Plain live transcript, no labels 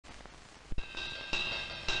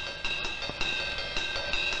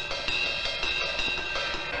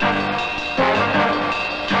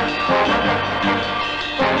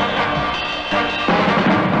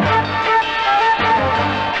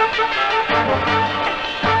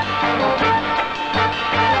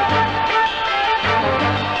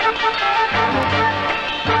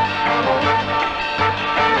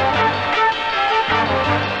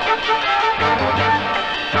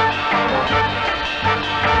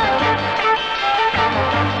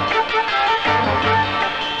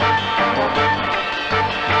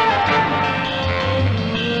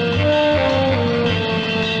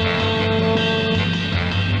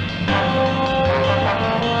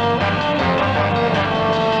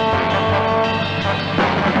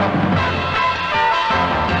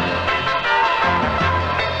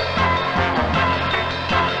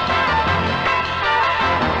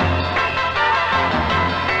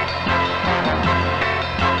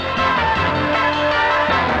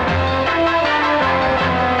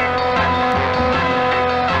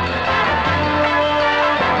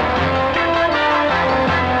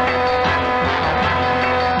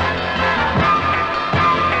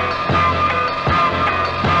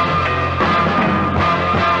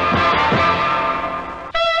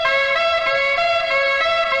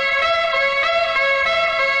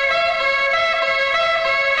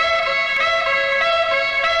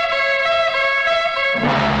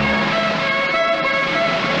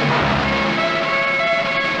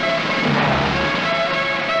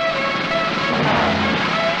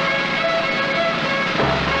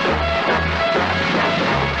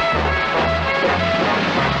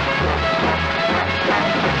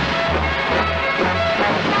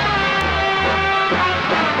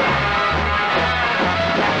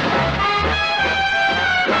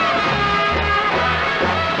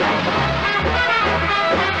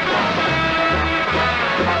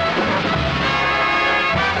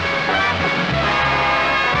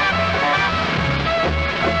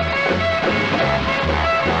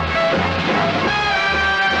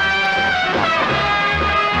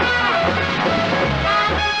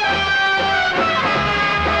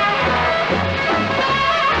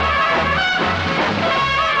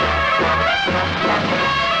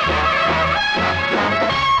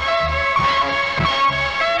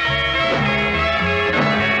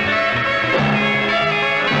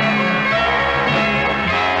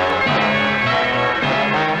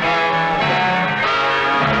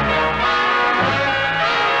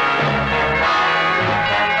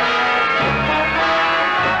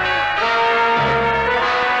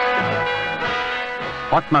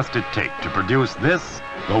What must it take to produce this,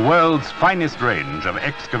 the world's finest range of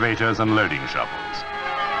excavators and loading shovels?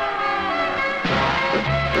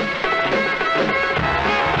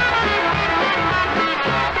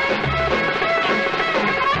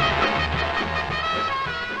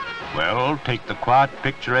 Well, take the quiet,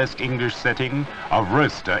 picturesque English setting of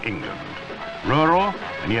Roaster, England. Rural,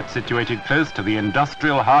 and yet situated close to the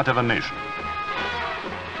industrial heart of a nation.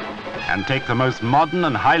 And take the most modern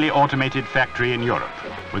and highly automated factory in Europe,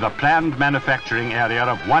 with a planned manufacturing area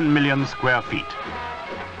of 1 million square feet.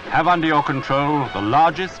 Have under your control the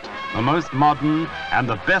largest, the most modern, and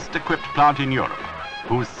the best equipped plant in Europe,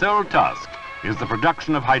 whose sole task is the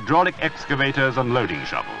production of hydraulic excavators and loading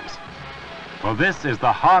shovels. For this is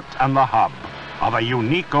the heart and the hub of a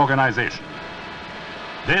unique organization.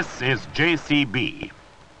 This is JCB.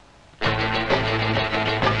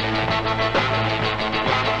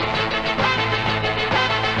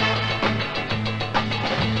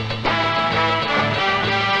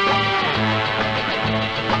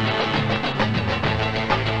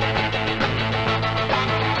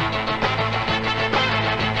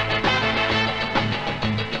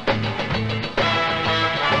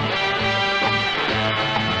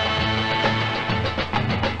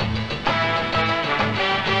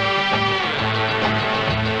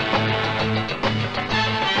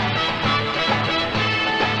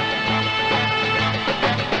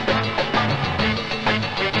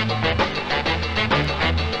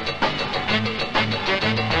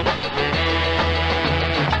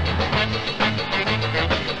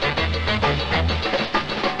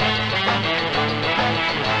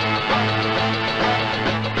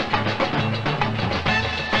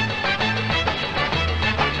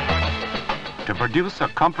 To produce a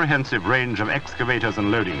comprehensive range of excavators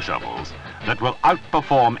and loading shovels that will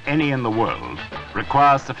outperform any in the world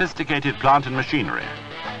requires sophisticated plant and machinery.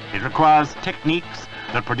 It requires techniques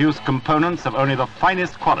that produce components of only the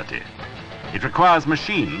finest quality. It requires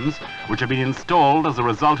machines which have been installed as a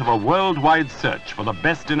result of a worldwide search for the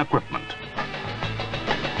best in equipment.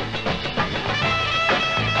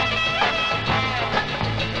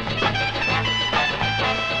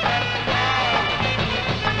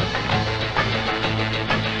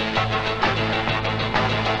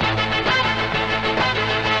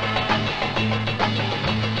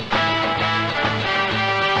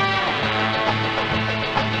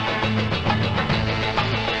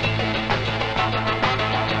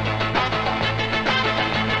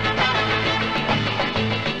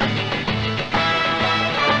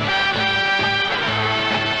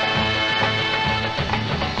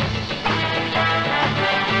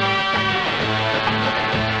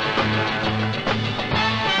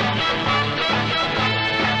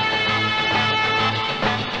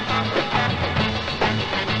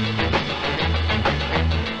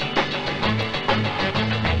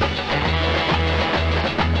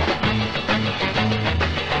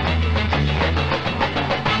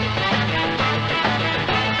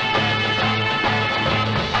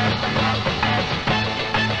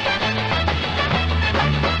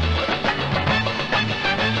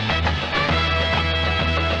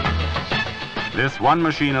 This one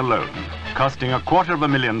machine alone, costing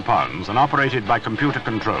 £250,000 and operated by computer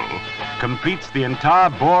control, completes the entire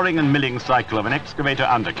boring and milling cycle of an excavator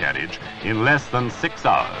undercarriage in less than 6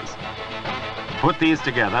 hours. Put these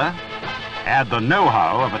together, add the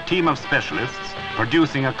know-how of a team of specialists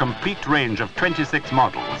producing a complete range of 26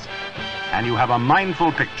 models, and you have a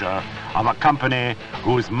mindful picture of a company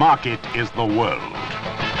whose market is the world.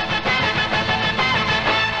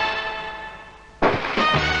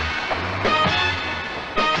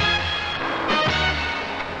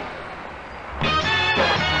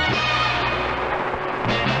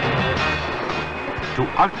 To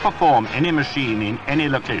outperform any machine in any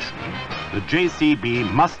location, the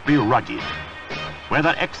JCB must be rugged.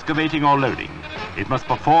 Whether excavating or loading, it must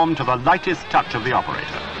perform to the lightest touch of the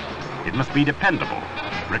operator. It must be dependable,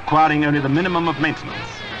 requiring only the minimum of maintenance,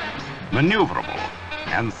 maneuverable,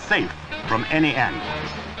 and safe from any angle.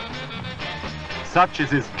 Such is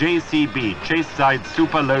this JCB Chase-Side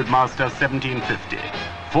Super Loadmaster 1750,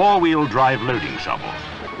 four-wheel drive loading shovel,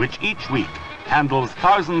 which each week handles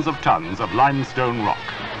thousands of tons of limestone rock.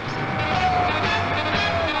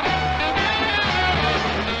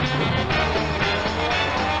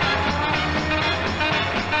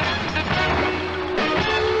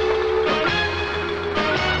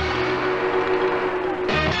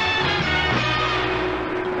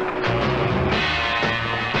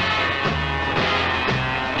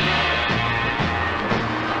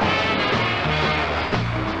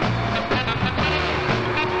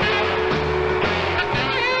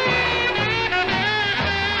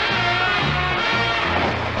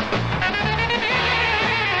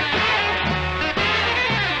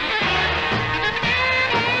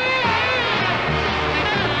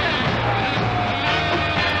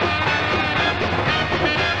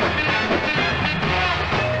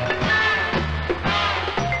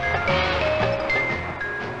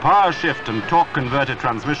 power shift and torque converter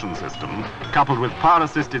transmission system, coupled with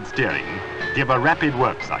power-assisted steering, give a rapid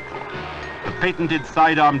work cycle. The patented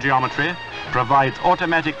sidearm geometry provides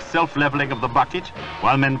automatic self-leveling of the bucket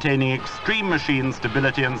while maintaining extreme machine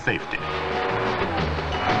stability and safety.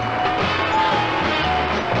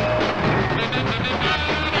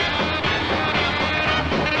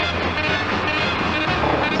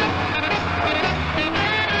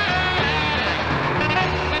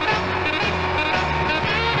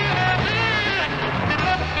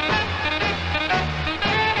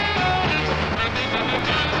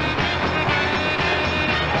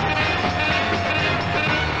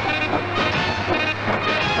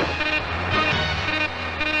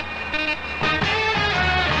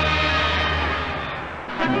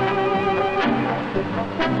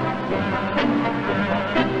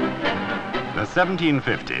 The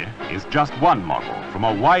 1750 is just one model from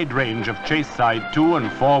a wide range of chase-side 2- and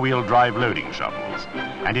 4-wheel drive loading shovels.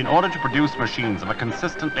 And in order to produce machines of a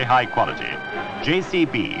consistently high quality,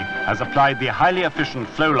 JCB has applied the highly efficient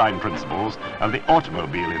flow line principles of the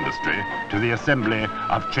automobile industry to the assembly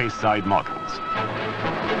of chase-side models.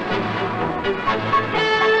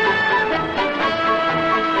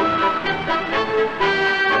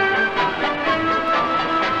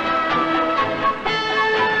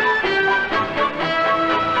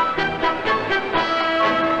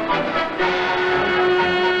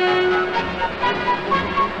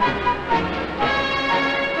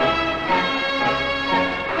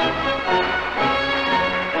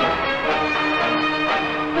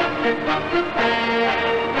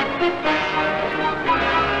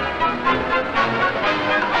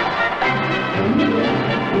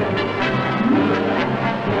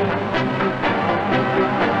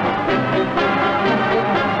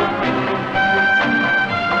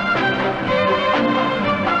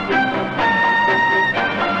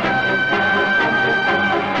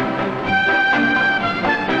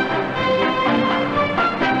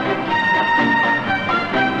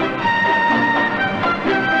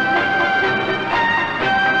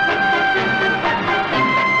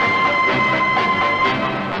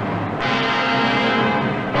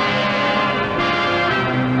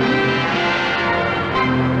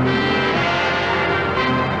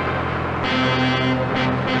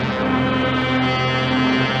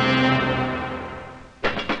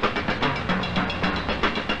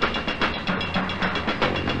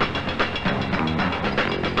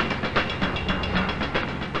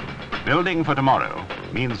 Building for tomorrow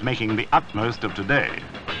means making the utmost of today.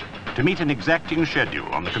 To meet an exacting schedule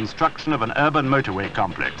on the construction of an urban motorway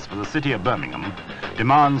complex for the city of Birmingham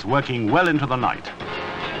demands working well into the night.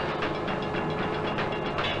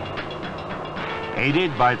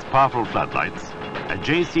 Aided by its powerful floodlights, a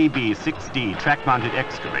JCB 6D track-mounted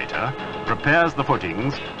excavator prepares the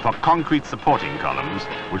footings for concrete supporting columns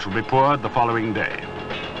which will be poured the following day.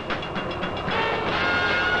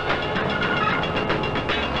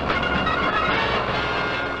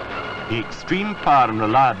 The extreme power and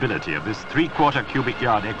reliability of this 3/4 cubic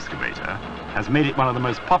yard excavator has made it one of the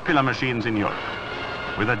most popular machines in Europe.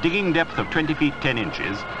 With a digging depth of 20 feet 10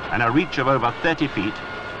 inches and a reach of over 30 feet,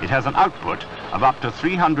 it has an output of up to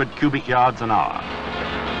 300 cubic yards an hour.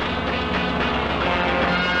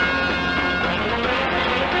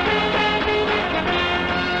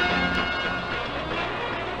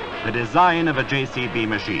 The design of a JCB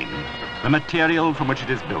machine, the material from which it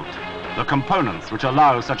is built, the components which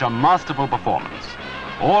allow such a masterful performance,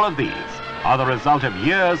 all of these are the result of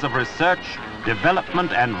years of research,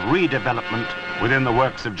 development and redevelopment within the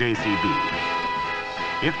works of JCB.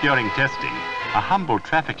 If during testing, a humble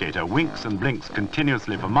trafficator winks and blinks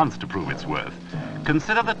continuously for months to prove its worth,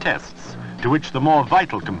 consider the tests to which the more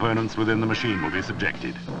vital components within the machine will be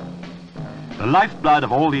subjected. The lifeblood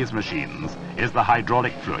of all these machines is the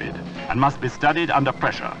hydraulic fluid and must be studied under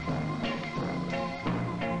pressure.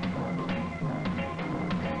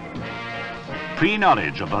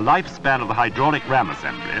 Pre-knowledge of the lifespan of the hydraulic ram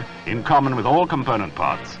assembly, in common with all component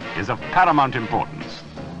parts, is of paramount importance.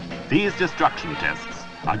 These destruction tests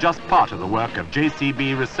are just part of the work of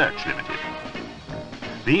JCB Research Limited.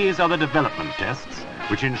 These are the development tests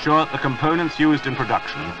which ensure that the components used in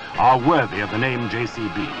production are worthy of the name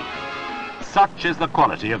JCB. Such is the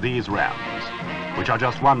quality of these rams, which are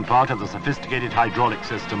just one part of the sophisticated hydraulic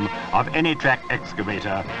system of any track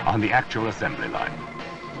excavator on the actual assembly line.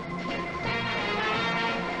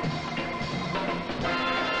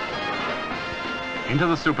 Into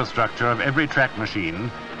the superstructure of every track machine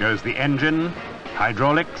goes the engine,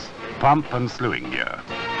 hydraulics, pump and slewing gear.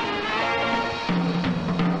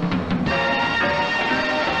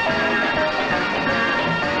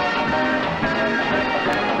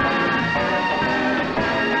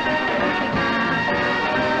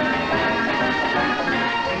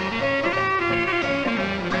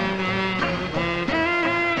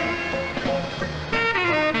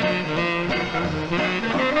 On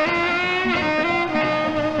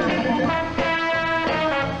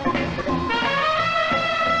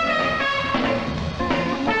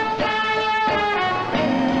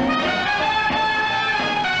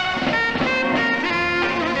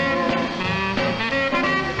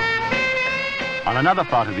another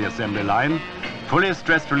part of the assembly line, fully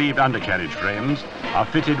stress-relieved undercarriage frames are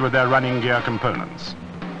fitted with their running gear components.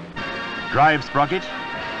 Drive sprocket,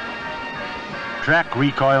 track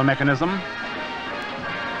recoil mechanism,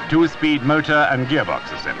 two-speed motor and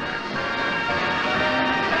gearbox assembly.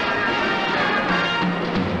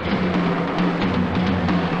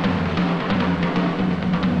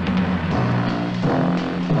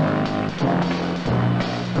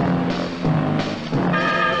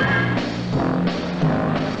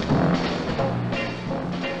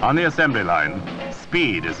 On the assembly line,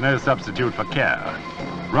 speed is no substitute for care.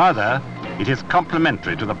 Rather, it is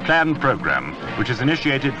complementary to the planned program, which is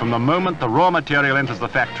initiated from the moment the raw material enters the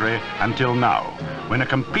factory until now, when a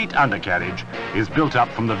complete undercarriage is built up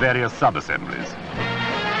from the various sub-assemblies.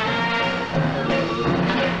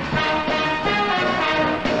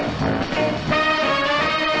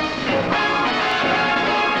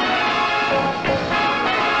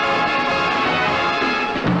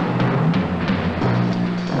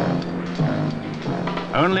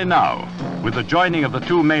 Only now, with the joining of the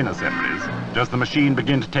two main assemblies, does the machine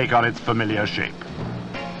begin to take on its familiar shape.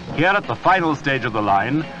 Here at the final stage of the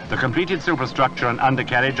line, the completed superstructure and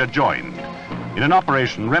undercarriage are joined, in an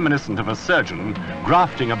operation reminiscent of a surgeon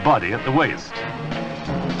grafting a body at the waist.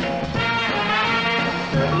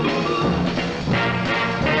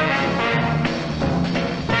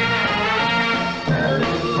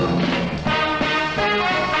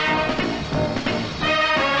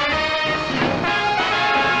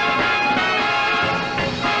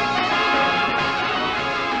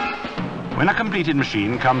 When a completed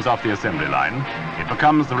machine comes off the assembly line, it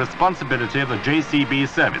becomes the responsibility of the JCB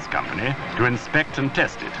service company to inspect and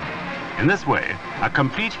test it. In this way, a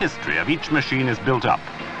complete history of each machine is built up,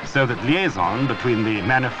 so that liaison between the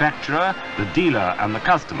manufacturer, the dealer and the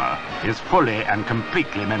customer is fully and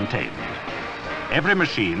completely maintained. Every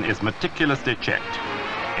machine is meticulously checked.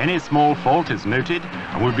 Any small fault is noted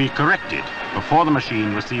and will be corrected before the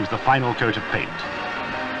machine receives the final coat of paint.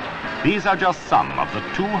 These are just some of the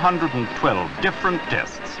 212 different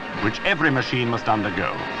tests which every machine must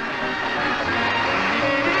undergo.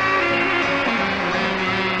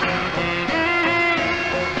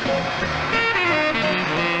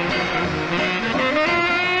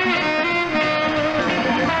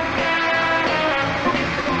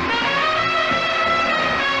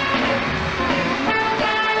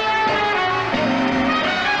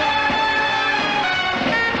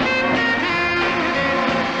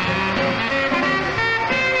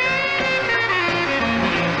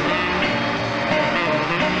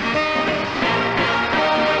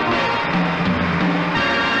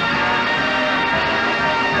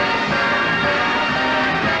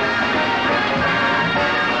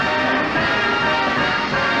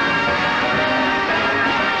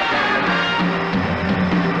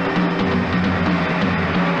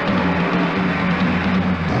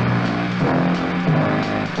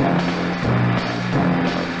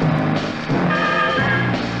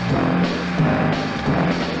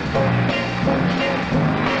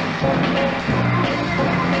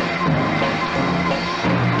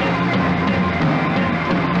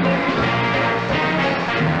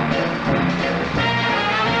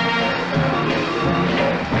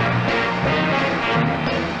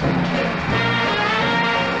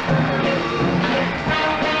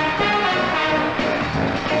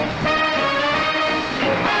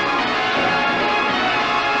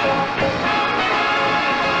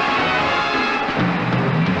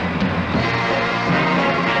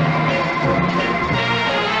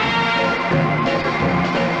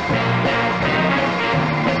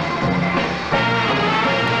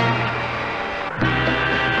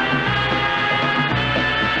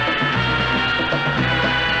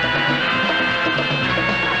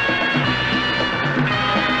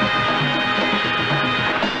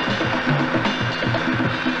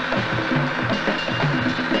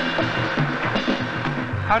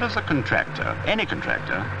 How does a contractor, any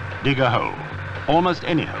contractor, dig a hole, almost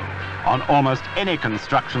any hole, on almost any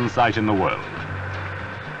construction site in the world?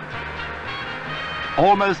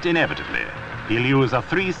 Almost inevitably, he'll use a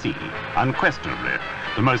 3C, unquestionably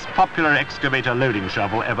the most popular excavator loading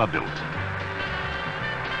shovel ever built.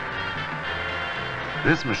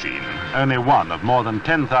 This machine, only one of more than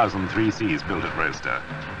 10,000 3Cs built at Roaster,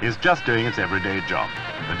 is just doing its everyday job,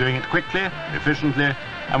 but doing it quickly, efficiently,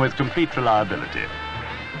 and with complete reliability.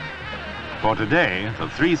 For today, the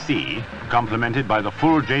 3C, complemented by the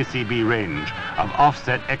full JCB range of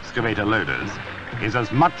offset excavator loaders, is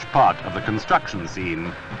as much part of the construction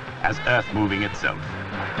scene as earth moving itself.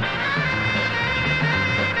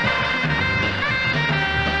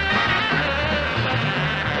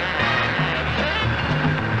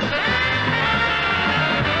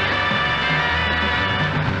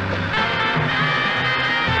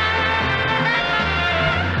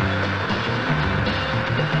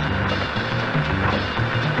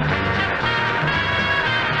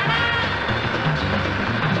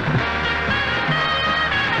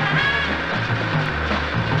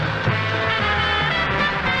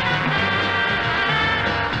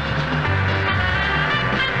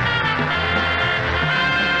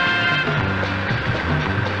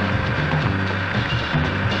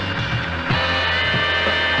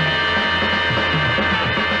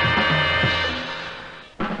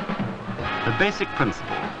 The basic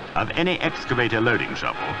principle of any excavator loading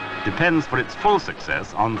shovel depends for its full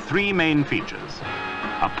success on three main features.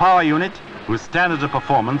 A power unit whose standard of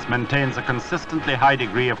performance maintains a consistently high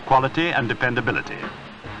degree of quality and dependability.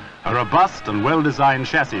 A robust and well-designed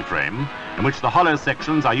chassis frame in which the hollow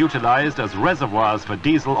sections are utilized as reservoirs for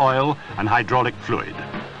diesel oil and hydraulic fluid,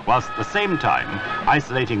 whilst at the same time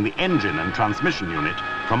isolating the engine and transmission unit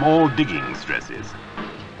from all digging stresses.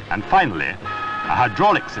 And finally, a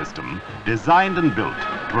hydraulic system designed and built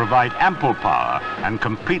to provide ample power and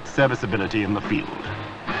complete serviceability in the field.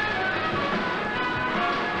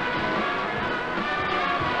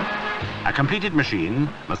 A completed machine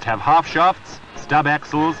must have half shafts, stub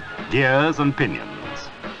axles, gears and pinions.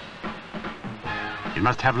 It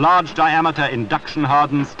must have large diameter induction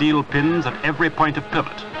hardened steel pins at every point of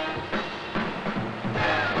pivot.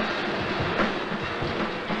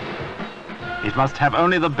 It must have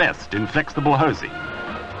only the best in flexible hosing.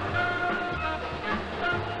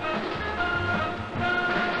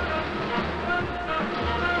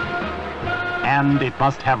 And it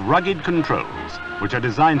must have rugged controls, which are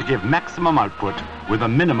designed to give maximum output with a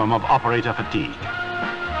minimum of operator fatigue.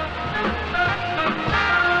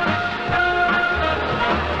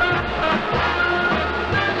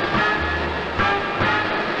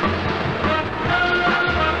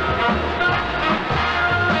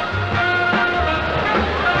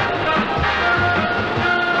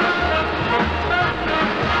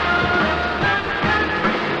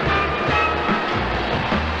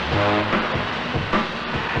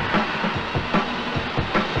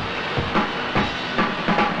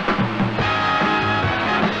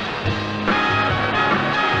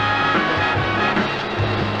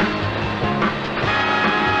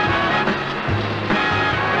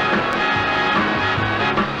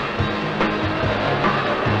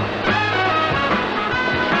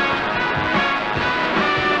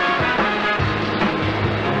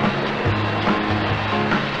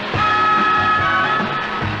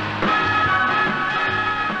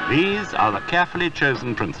 These are the carefully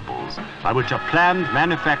chosen principles by which a planned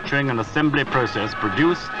manufacturing and assembly process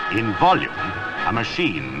produce, in volume, a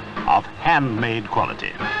machine of handmade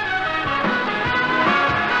quality.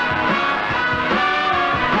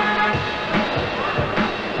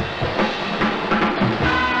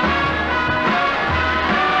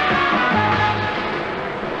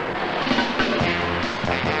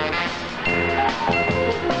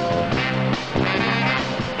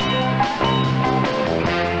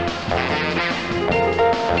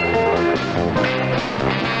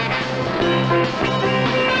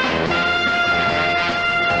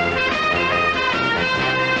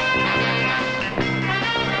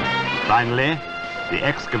 Finally, the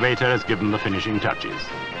excavator is given the finishing touches.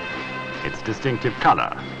 Its distinctive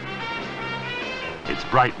color, its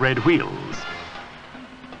bright red wheels,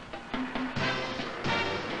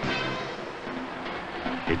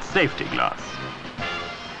 its safety glass,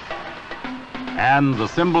 and the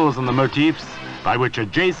symbols and the motifs by which a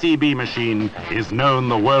JCB machine is known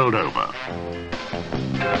the world over.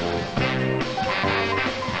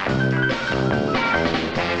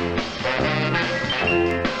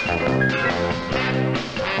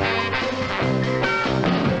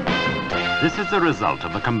 This is the result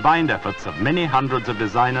of the combined efforts of many hundreds of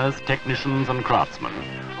designers, technicians and craftsmen,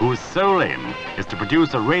 whose sole aim is to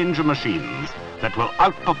produce a range of machines that will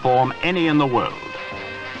outperform any in the world.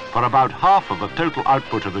 For about half of the total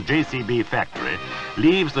output of the JCB factory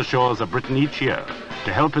leaves the shores of Britain each year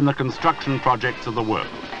to help in the construction projects of the world.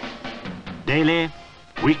 Daily,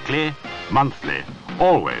 weekly, monthly,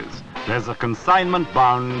 always there's a consignment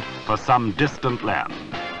bound for some distant land.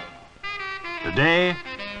 Today,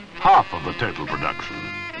 half of the total production.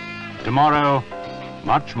 Tomorrow,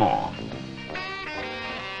 much more.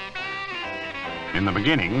 In the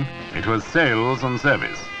beginning, it was sales and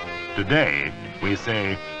service. Today, we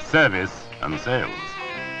say service and sales.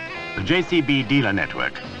 The JCB dealer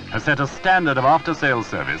network has set a standard of after-sales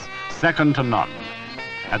service second to none.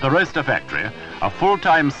 At the Roaster factory, a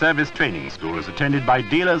full-time service training school is attended by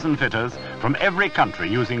dealers and fitters from every country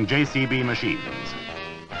using JCB machines.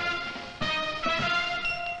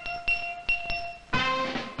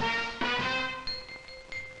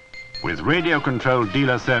 With radio-controlled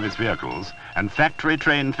dealer service vehicles and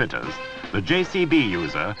factory-trained fitters, the JCB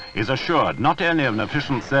user is assured not only of an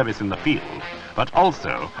efficient service in the field, but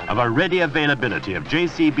also of a ready availability of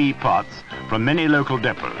JCB parts from many local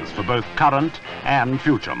depots for both current and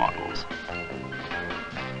future models.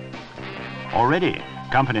 Already,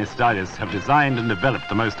 company stylists have designed and developed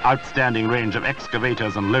the most outstanding range of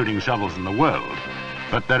excavators and loading shovels in the world.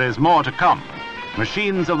 But there is more to come.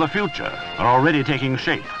 Machines of the future are already taking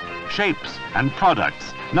shape. Shapes and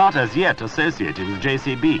products not as yet associated with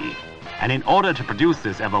JCB. And in order to produce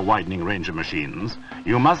this ever-widening range of machines,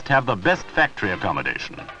 you must have the best factory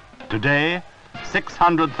accommodation. Today,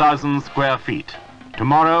 600,000 square feet.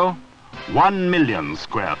 Tomorrow, 1 million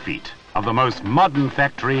square feet of the most modern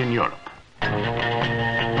factory in Europe.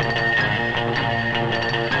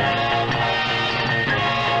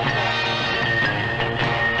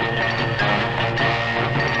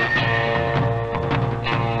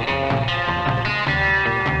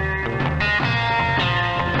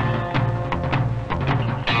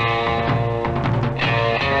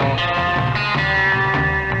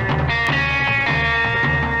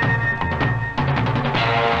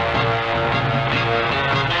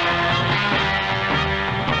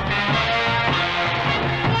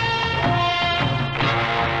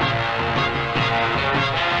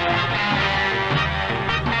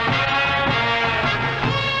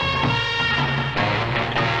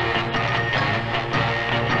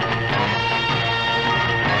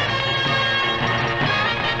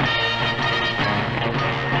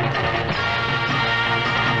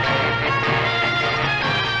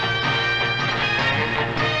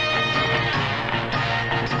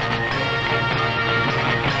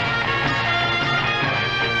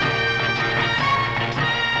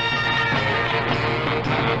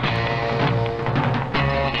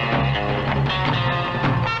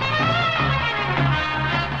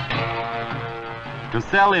 To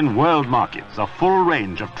sell in world markets a full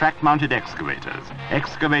range of track-mounted excavators,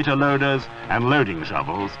 excavator loaders and loading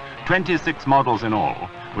shovels, 26 models in all,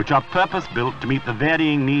 which are purpose-built to meet the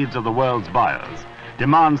varying needs of the world's buyers,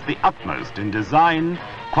 demands the utmost in design,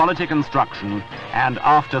 quality construction and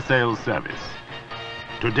after-sales service.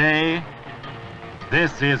 Today,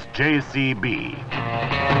 this is JCB.